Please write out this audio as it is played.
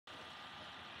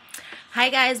Hi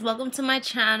guys, welcome to my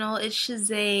channel. It's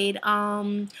Shazade.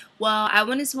 Well, I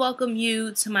wanted to welcome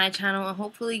you to my channel and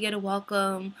hopefully get a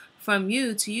welcome from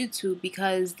you to YouTube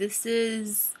because this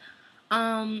is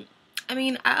I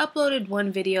uploaded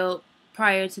one video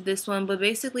prior to this one, but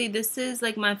basically this is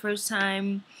like my first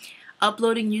time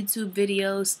uploading YouTube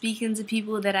videos, speaking to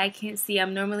people that I can't see.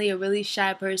 I'm normally a really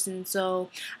shy person, so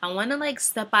I want to like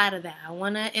step out of that. I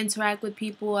want to interact with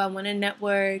people. I want to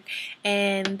network,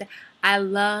 and I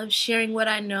love sharing what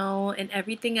I know and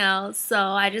everything else. So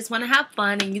I just want to have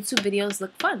fun, and YouTube videos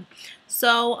look fun.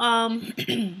 So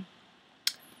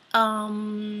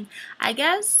I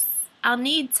guess I'll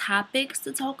need topics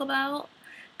to talk about.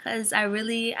 Cause I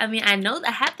know I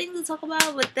have things to talk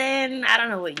about, but then I don't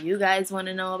know what you guys want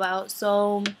to know about.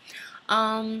 So,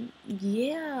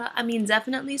 yeah,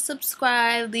 definitely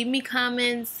subscribe, leave me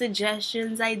comments,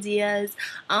 suggestions, ideas,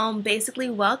 basically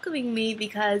welcoming me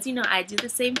because, I do the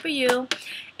same for you.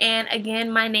 And again,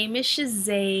 my name is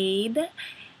Shazade,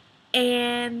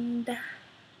 and I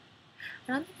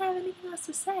don't think I have anything else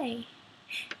to say.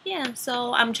 Yeah,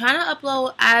 so I'm trying to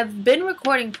upload. I've been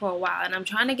recording for a while, and I'm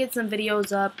trying to get some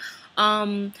videos up.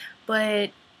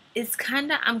 But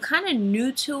I'm kind of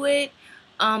new to it.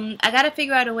 I gotta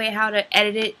figure out a way how to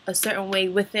edit it a certain way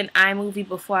within iMovie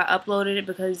before I uploaded it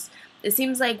because it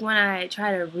seems like when I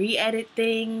try to re-edit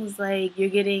things, like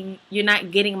you're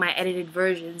not getting my edited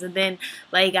versions, and then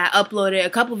like I uploaded a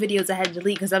couple videos I had to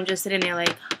delete because I'm just sitting there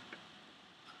like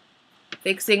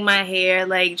fixing my hair,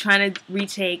 like trying to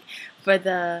retake for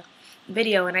the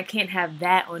video, and I can't have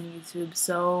that on YouTube.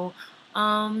 So,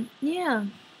 yeah.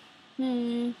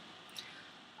 Hmm.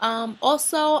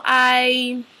 Also,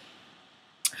 I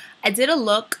did a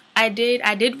look. I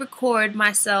did record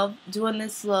myself doing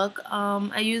this look.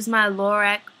 I used my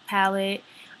Lorac palette.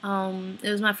 It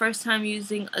was my first time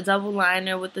using a double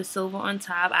liner with the silver on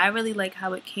top. I really like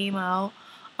how it came out.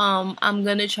 I'm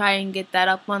gonna try and get that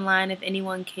up online if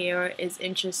anyone is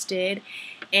interested.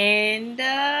 And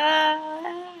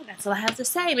that's all I have to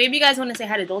say. Maybe you guys want to say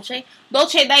hi to Dolce.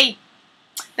 Dolce, dai,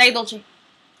 dai, Dolce,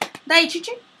 dai,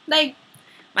 chichi, dai.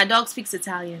 My dog speaks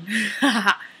Italian.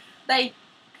 Dai.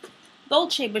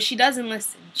 Dolce, but she doesn't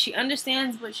listen. She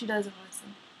understands, but she doesn't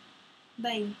listen.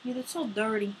 Babe, you look so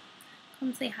dirty.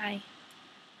 Come say hi.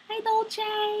 Hi,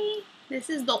 Dolce. This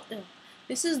is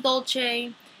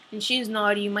Dolce, and she's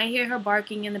naughty. You might hear her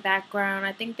barking in the background.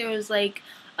 I think there was like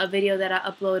a video that I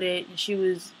uploaded, and she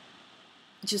was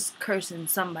just cursing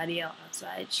somebody else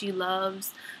outside. She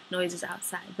loves noises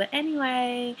outside. But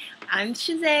anyway, I'm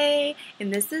Shazay,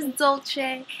 and this is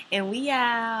Dolce, and we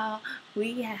out.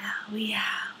 We out. We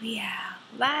out. We out.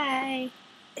 Bye.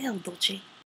 Ew, Dolce.